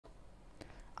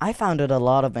I found out a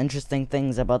lot of interesting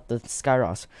things about the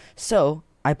SKYROS. So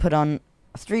I put on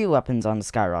 3 weapons on the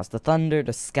SKYROS: the Thunder,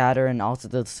 the Scatter, and also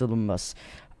the Tulumbas,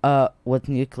 with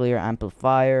nuclear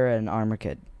amplifier and armor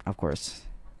kit, of course,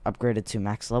 upgraded to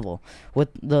max level with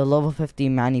the level 50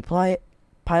 Manny pilot,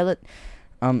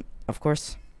 of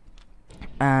course.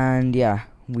 And yeah,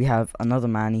 we have another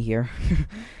Manny here.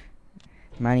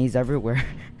 Manny's everywhere.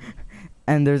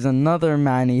 And there's another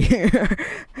Manny here.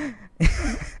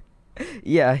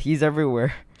 Yeah, he's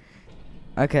everywhere.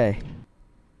 Okay.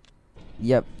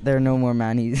 Yep, there are no more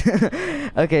Mannies.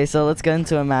 Okay, so let's get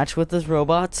into a match with this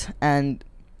robot, and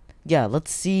yeah,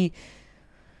 let's see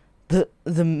the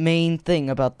main thing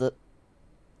about the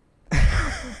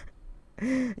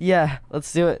yeah,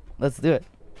 let's do it. Let's do it.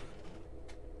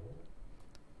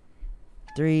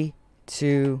 3,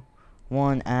 2,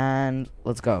 1, and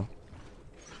let's go.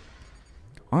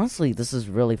 Honestly, this is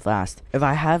really fast. If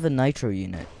I have a nitro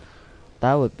unit,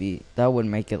 that would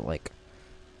make it like,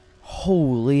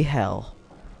 holy hell.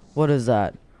 What is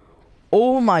that?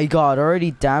 Oh my god,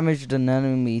 already damaged an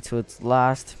enemy to its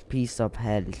last piece of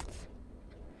health.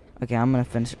 Okay, I'm gonna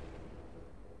finish.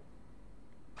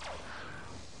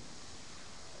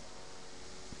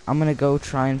 I'm gonna go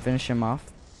try and finish him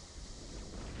off.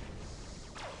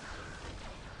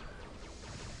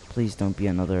 Please don't be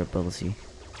another ability.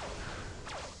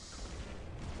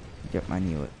 Yep, I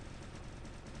knew it.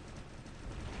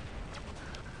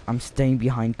 I'm staying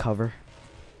behind cover.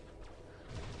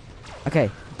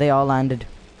 Okay, they all landed.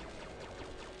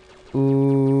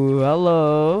 Ooh,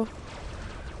 hello.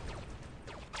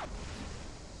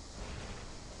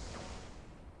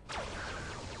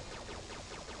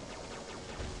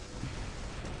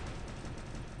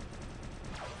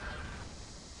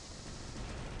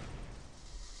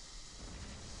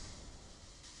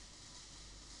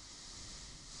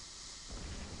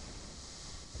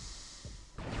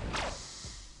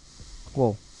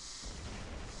 Whoa.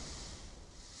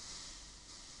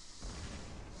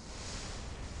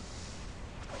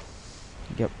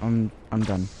 Yep, I'm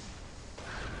done.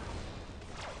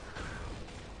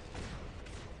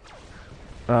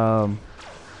 Oh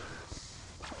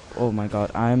my god,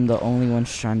 I'm the only one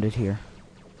stranded here.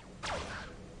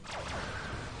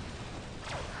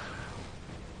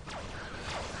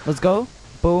 Let's go.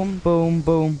 Boom, boom,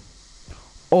 boom.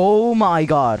 Oh my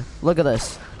god, look at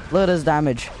this. Look at this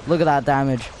damage. Look at that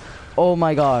damage. Oh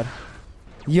my god.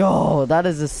 Yo, that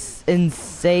is an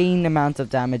insane amount of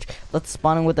damage. Let's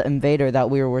spawn in with the invader that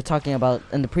we were talking about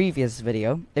in the previous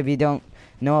video. If you don't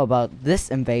know about this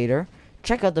invader,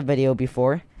 check out the video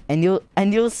before, and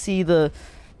you'll see the.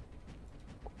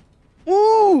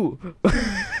 Ooh.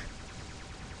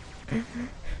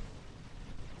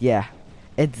 Yeah,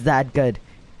 it's that good.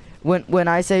 When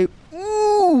I say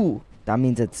ooh, that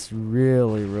means it's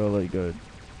really, really good.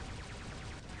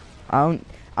 I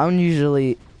don't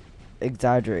usually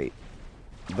exaggerate,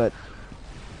 but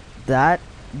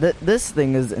this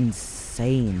thing is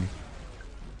insane.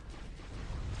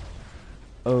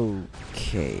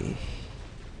 Okay.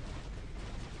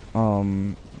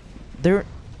 There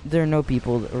are no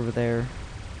people over there.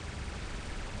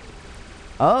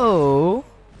 Oh,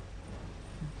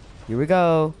 here we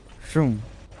go. Shroom.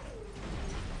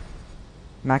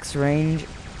 Max range.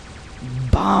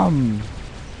 Bomb.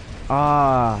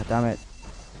 Ah, damn it.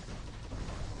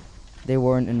 They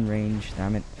weren't in range,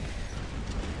 damn it.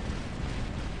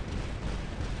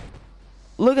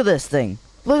 Look at this thing.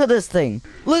 Look at this thing.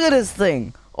 Look at this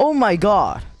thing. Oh my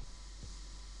god.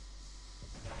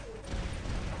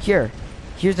 Here's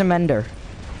a mender.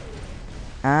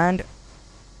 And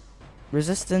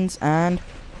resistance and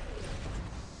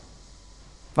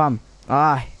bum.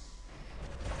 Ah.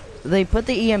 They put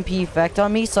the EMP effect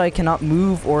on me so I cannot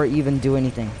move or even do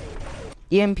anything.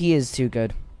 EMP is too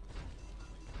good.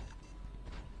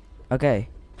 Okay.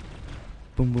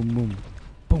 Boom, boom, boom.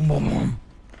 Boom, boom, boom.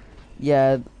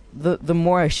 Yeah, the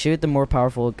more I shoot, the more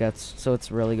powerful it gets. So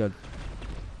it's really good.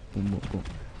 Boom, boom, boom.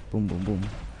 Boom, boom, boom.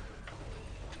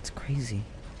 It's crazy.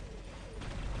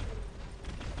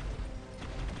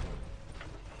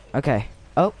 Okay.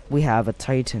 Oh, we have a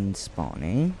Titan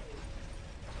spawning.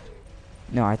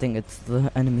 No, I think it's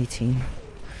the enemy team.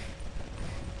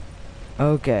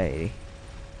 Okay.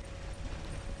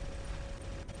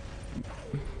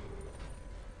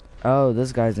 Oh,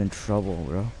 this guy's in trouble,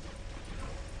 bro.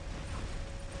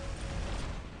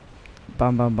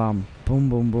 Bam, bam, bam. Boom,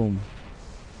 boom, boom.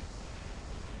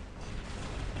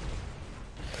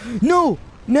 No!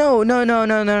 No, no, no,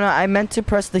 no, no, no. I meant to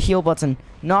press the heal button,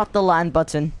 not the land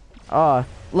button.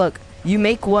 Look. You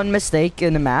make one mistake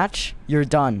in a match, you're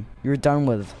done. You're done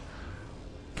with.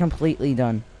 Completely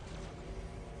done.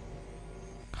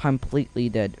 completely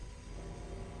dead.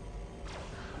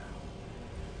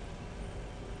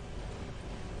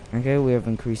 Okay, we have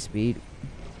increased speed.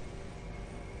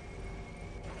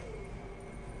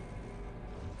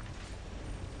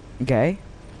 Okay.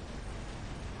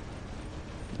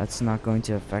 That's not going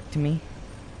to affect me.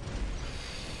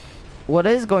 What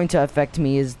is going to affect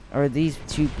me are these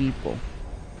two people.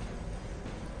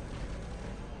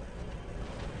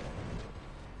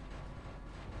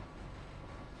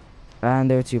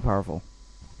 And they're too powerful.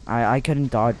 I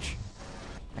couldn't dodge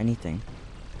anything.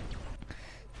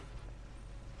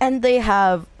 And they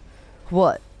have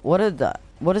what? What is that?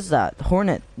 What is that?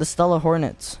 Hornet. The Stella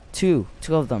Hornets. Two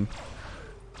of them.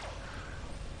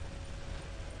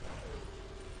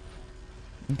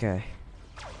 Okay.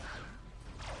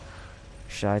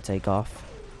 Should I take off?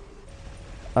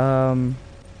 I'm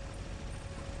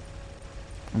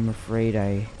afraid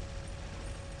I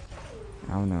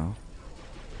don't know.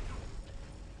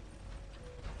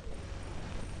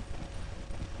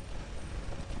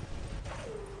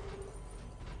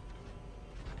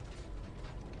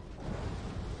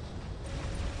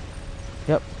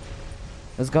 Yep.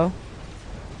 Let's go.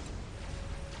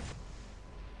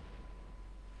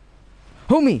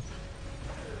 Homie!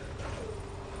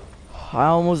 I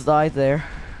almost died there.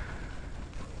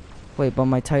 Wait, but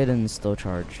my Titan's still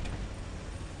charged.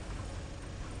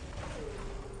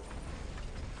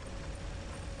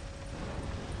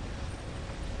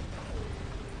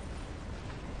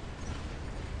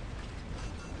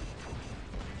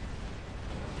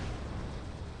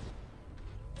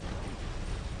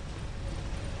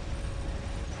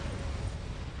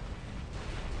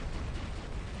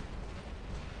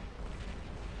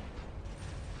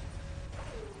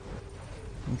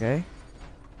 Okay,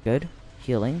 good.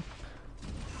 Healing.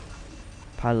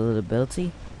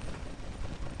 Pilotability.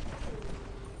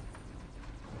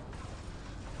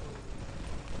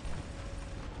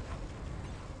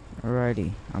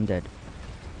 Alrighty, I'm dead.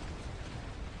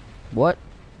 What?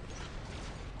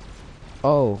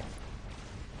 Oh.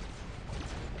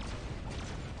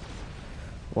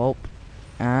 Well,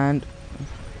 and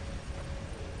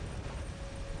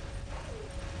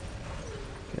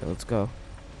okay, let's go.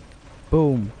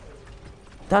 Boom.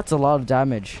 That's a lot of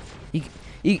damage.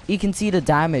 You can see the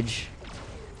damage.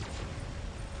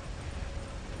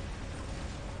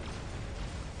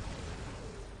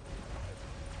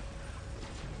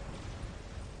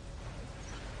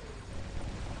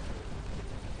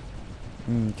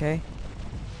 Okay.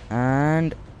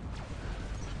 And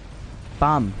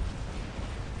bam.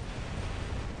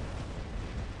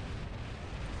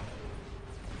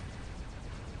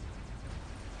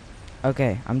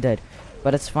 Okay, I'm dead.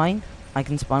 But it's fine. I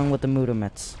can spawn with the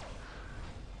Mudomets.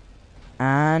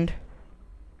 And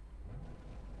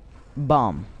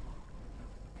bomb.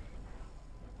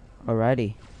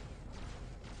 Alrighty.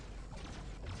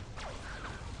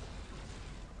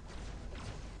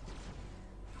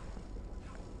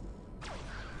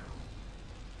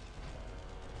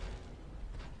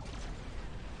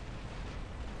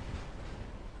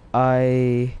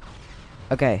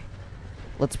 Okay.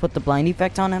 Let's put the blind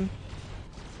effect on him.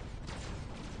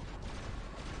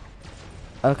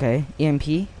 Okay,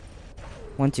 EMP.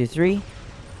 1, 2, 3.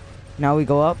 Now we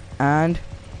go up and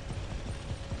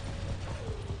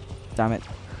damn it.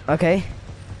 Okay.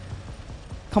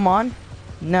 Come on.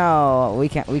 No, we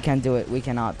can't do it. We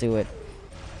cannot do it.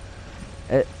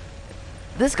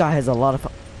 This guy has a lot of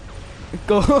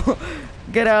go.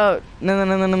 Get out.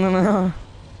 No.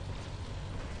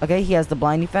 Okay, he has the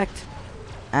blind effect.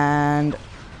 And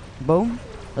boom.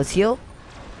 Let's heal.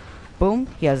 Boom.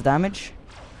 He has damage.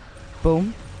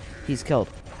 Boom. He's killed.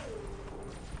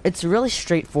 It's really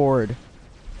straightforward.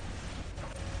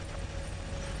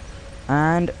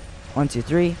 And 1, 2,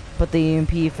 3. Put the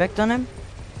EMP effect on him.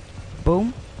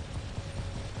 Boom.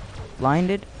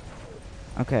 Blinded.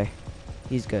 Okay.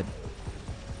 He's good.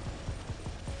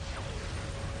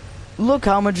 Look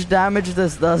how much damage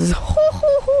this does.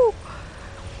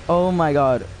 Oh my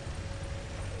god.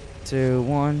 2,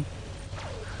 1.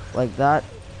 Like that.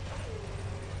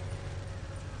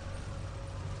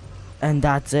 And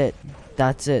that's it.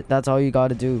 That's it. That's all you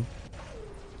gotta do.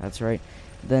 That's right.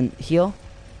 Then heal.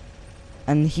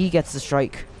 And he gets the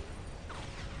strike.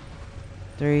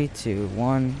 3, 2,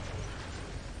 1.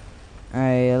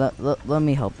 Hey, let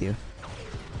me help you.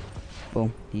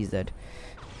 Boom. He's dead.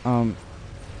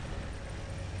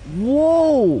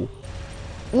 Whoa!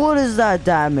 What is that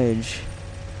damage?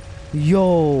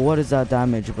 Yo, what is that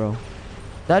damage, bro?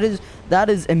 That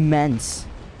is immense.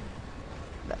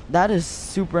 That is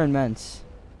super immense.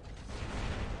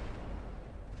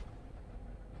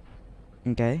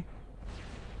 Okay.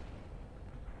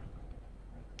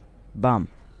 Bum.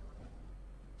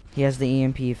 He has the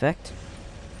EMP effect.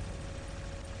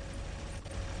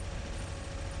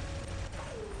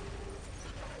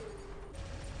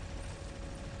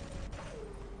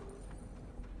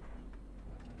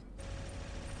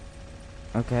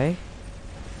 Okay.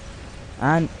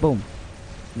 And boom.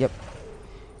 Yep.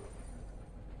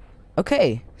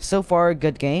 Okay, so far a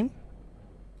good game.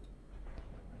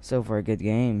 So far a good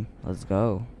game. Let's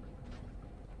go.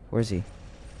 Where's he?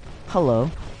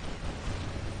 Hello.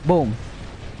 Boom.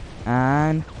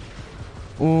 And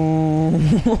ooh.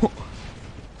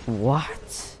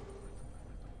 What?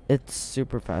 It's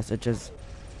super fast. It just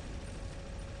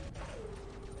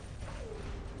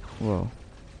whoa.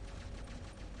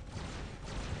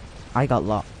 I got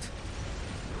locked.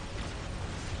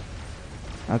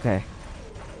 Okay.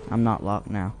 I'm not locked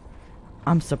now.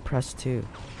 I'm suppressed too.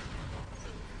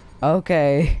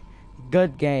 Okay.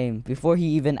 Good game. Before he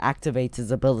even activates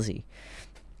his ability.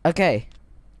 Okay.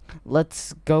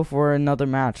 Let's go for another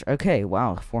match. Okay.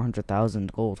 Wow.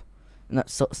 400,000 gold. No,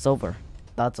 silver.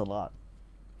 That's a lot.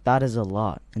 That is a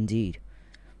lot. Indeed.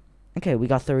 Okay. We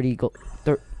got 30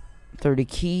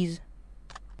 keys.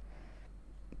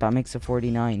 That makes it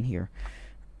 49 here.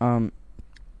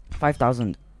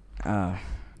 5,000.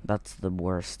 That's the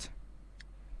worst.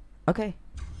 Okay.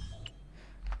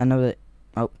 Another.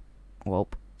 Oh. Well.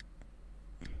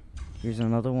 Here's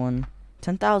another one.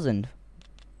 10,000.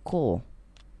 Cool.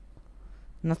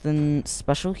 Nothing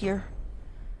special here.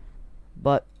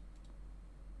 But.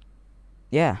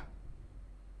 Yeah.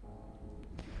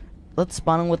 Let's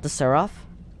spawn in with the Seraph.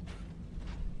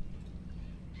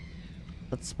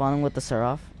 Let's spawn in with the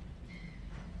Seraph.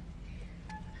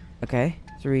 Okay.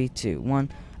 3, 2, 1.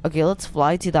 Okay, let's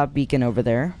fly to that beacon over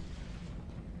there.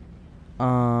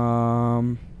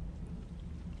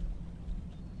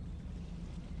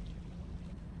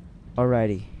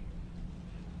 Alrighty.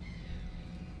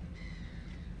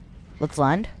 Let's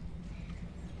land.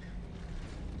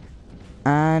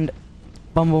 And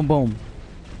boom, boom, boom.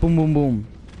 Boom, boom, boom.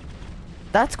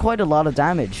 That's quite a lot of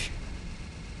damage.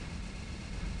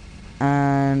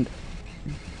 And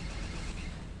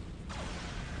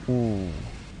ooh.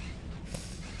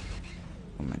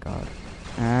 Oh my god.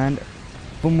 And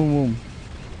boom, boom, boom.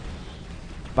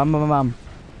 Bam, bam, bam, bam.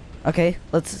 Okay,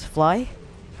 let's fly.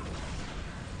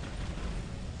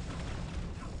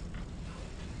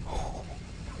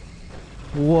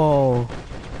 Whoa.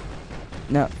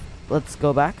 No, let's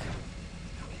go back.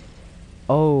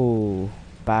 Oh,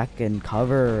 back and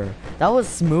cover. That was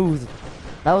smooth.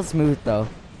 That was smooth though.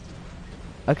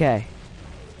 Okay.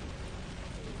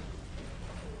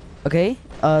 Okay,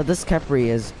 this Capri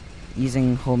is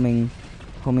using homing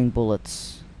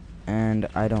bullets, and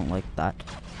I don't like that.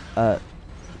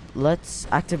 Let's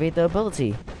activate the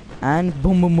ability, and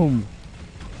boom, boom, boom.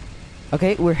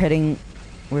 Okay, we're hitting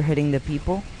the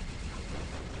people.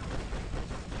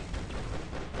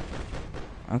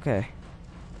 Okay.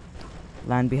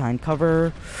 Land behind cover.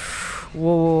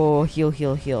 Whoa, heal,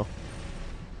 heal, heal.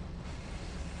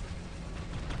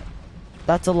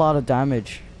 That's a lot of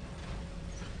damage.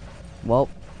 Well,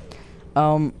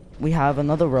 we have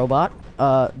another robot.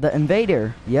 The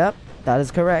invader. Yep, that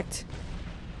is correct.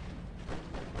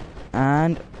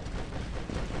 And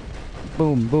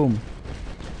boom, boom.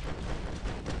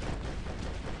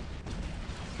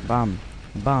 Bam,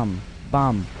 bam,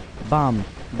 bam, bam,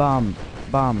 bam,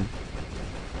 bam.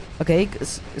 Okay,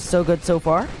 so good so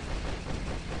far.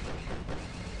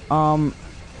 And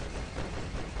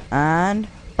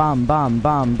bam, bam,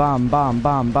 bam, bam, bam,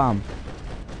 bam, bam.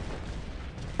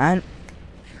 And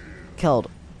killed.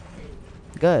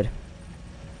 Good.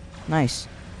 Nice.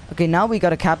 Okay, now we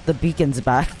gotta cap the beacons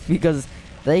back because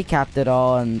they capped it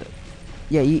all, and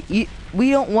yeah,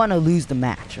 we don't want to lose the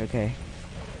match. Okay.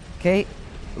 Okay,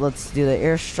 let's do the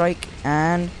airstrike,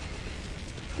 and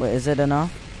wait, is it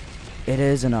enough? It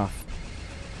is enough.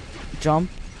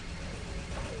 Jump.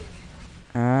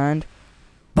 And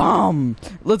bomb.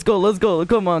 Let's go, let's go.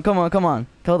 Come on, come on, come on.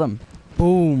 Kill them.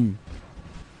 Boom.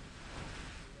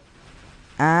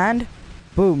 And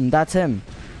boom, that's him.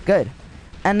 Good.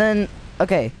 And then,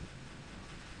 okay.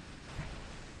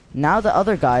 Now the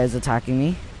other guy is attacking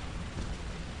me.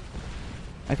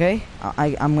 Okay,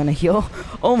 I'm gonna heal.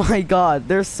 Oh my god,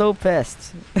 they're so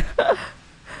pissed.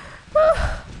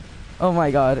 Oh my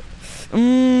god.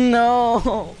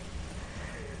 No.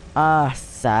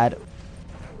 Sad.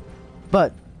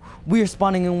 But we're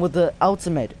spawning in with the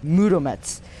ultimate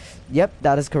Mudomets. Yep,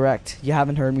 that is correct. You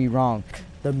haven't heard me wrong.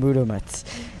 The Mudomets.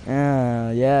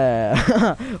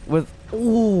 Yeah. With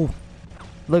ooh.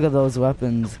 Look at those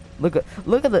weapons. Look at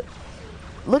the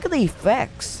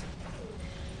effects.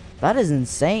 That is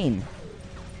insane.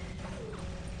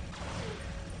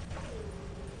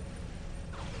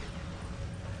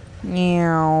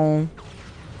 Meow.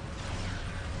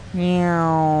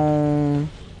 Meow.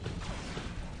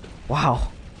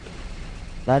 Wow.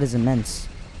 That is immense.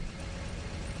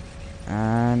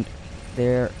 And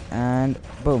there, and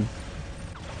boom.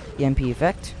 EMP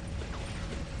effect.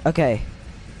 Okay.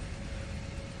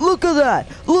 Look at that!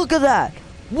 Look at that!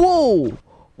 Whoa!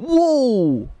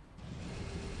 Whoa!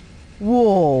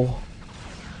 Whoa!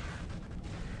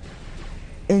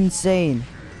 Insane.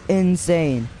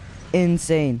 Insane.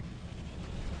 Insane.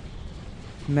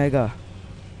 Mega.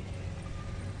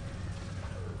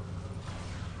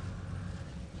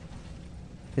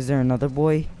 Is there another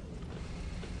boy?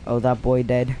 Oh, that boy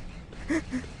dead.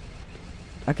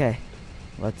 Okay.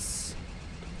 Let's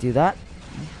do that.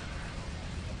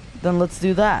 Then let's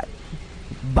do that.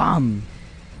 Bam!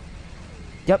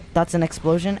 Yep, that's an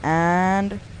explosion,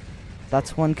 and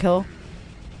that's one kill.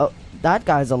 Oh, that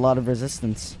guy's a lot of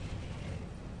resistance.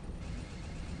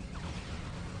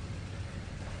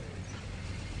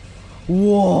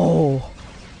 Whoa!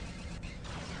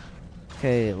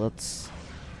 Okay, let's...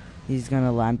 He's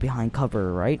gonna land behind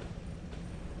cover, right?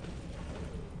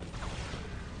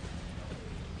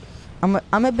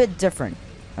 I'm a bit different,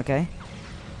 okay?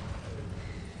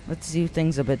 Let's do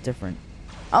things a bit different.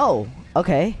 Oh,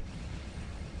 okay.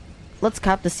 Let's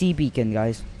cap the sea beacon,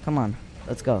 guys. Come on,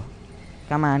 let's go.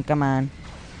 Come on, come on.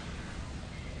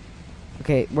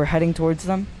 Okay, we're heading towards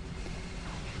them.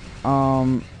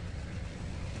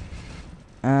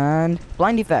 And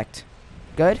blind effect.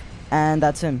 Good. And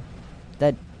that's him.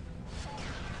 Dead.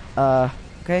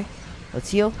 Okay. Let's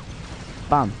heal.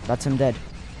 Bam. That's him dead.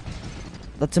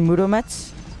 That's a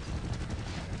Mudomets.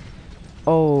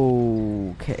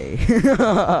 Okay.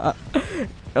 I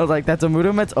was like, that's a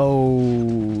Mudomets?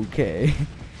 Okay.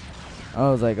 I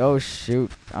was like, oh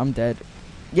shoot. I'm dead.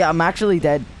 Yeah, I'm actually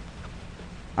dead.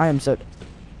 I am so...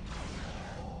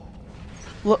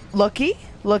 Lucky?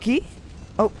 Lucky?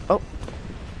 Oh, oh.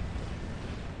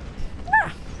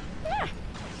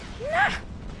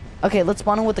 Okay, let's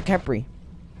spawn him with the Capri.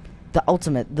 The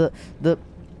ultimate. The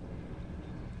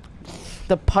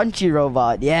punchy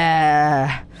robot.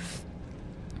 Yeah.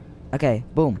 Okay,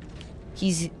 boom.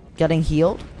 He's getting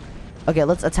healed. Okay,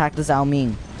 let's attack the Zhao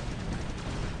Ming.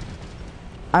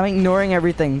 I'm ignoring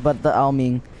everything but the Zhao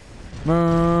Ming.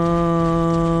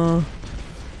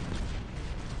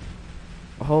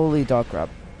 Holy dog crap.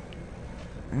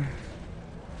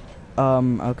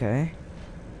 Okay.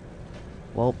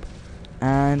 Welp.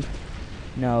 And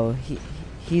no,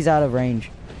 he's out of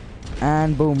range.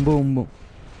 And boom, boom, boom.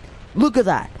 Look at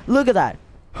that! Look at that!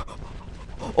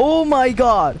 Oh my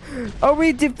god! Are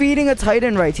we defeating a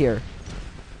Titan right here?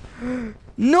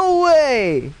 No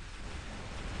way!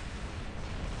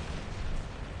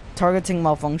 Targeting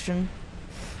malfunction.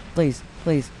 Please,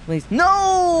 please, please.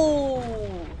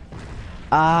 No!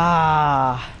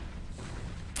 Ah!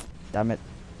 Damn it.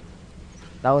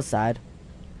 That was sad.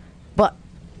 But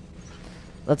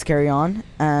let's carry on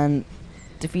and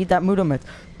defeat that Mudomets.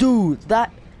 Dude,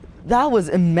 that was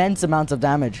immense amounts of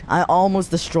damage. I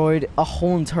almost destroyed a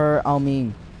whole entire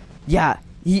Alming. Yeah,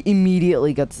 he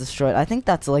immediately gets destroyed. I think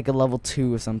that's like a level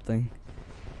 2 or something.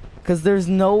 Because there's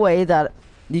no way that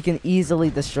you can easily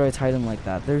destroy a Titan like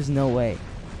that. There's no way.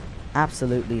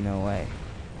 Absolutely no way.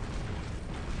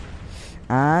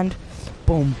 And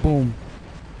boom, boom.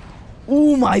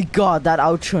 Oh my god, that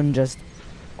Outrun just...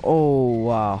 Oh,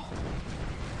 wow.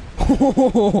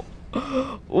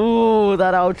 Oh,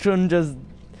 that Outrun just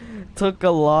took a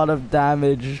lot of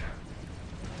damage.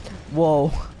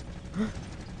 Whoa.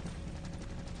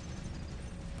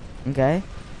 Okay.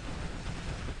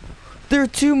 There are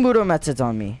 2 Mudomets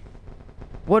on me.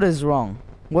 What is wrong?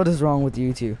 What is wrong with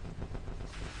you two?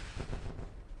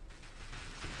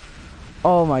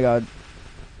 Oh my god.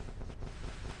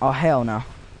 Oh hell no.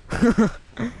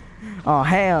 Oh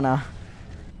hell no.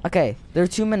 Okay, there are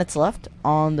 2 minutes left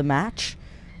on the match.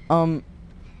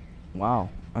 Wow.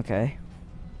 Okay.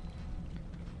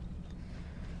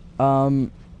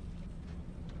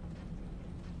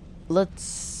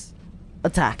 Let's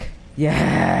attack.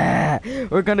 Yeah,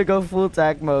 we're gonna go full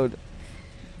attack mode.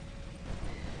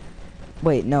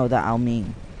 Wait, no, the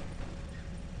Alming.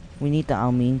 We need the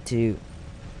Alming to...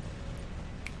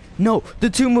 No, the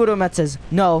 2 Mudometses.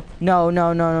 No, no,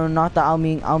 no, no, no, not the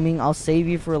Alming. Alming, I'll save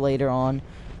you for later on.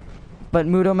 But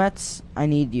Mudomets, I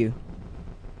need you.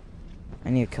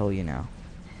 I need to kill you now.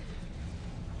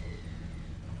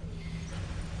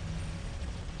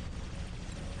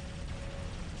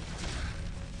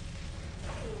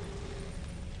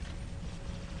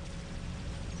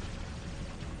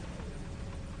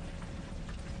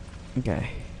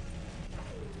 Okay.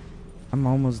 I'm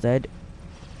almost dead.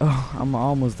 Oh, I'm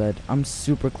almost dead. I'm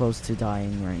super close to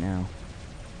dying right now.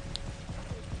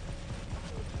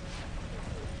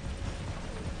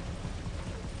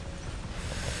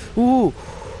 Ooh.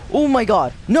 Oh my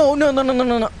god. No, no, no, no, no,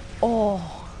 no, no.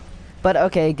 Oh. But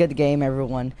okay, good game,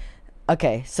 everyone.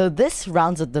 Okay, so this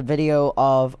rounds up the video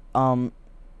of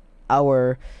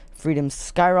our Freedom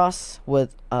SKYROS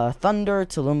with Thunder,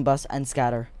 Tulumbas, and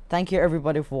Scatter. Thank you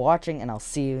everybody for watching, and I'll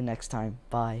see you next time.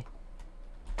 Bye.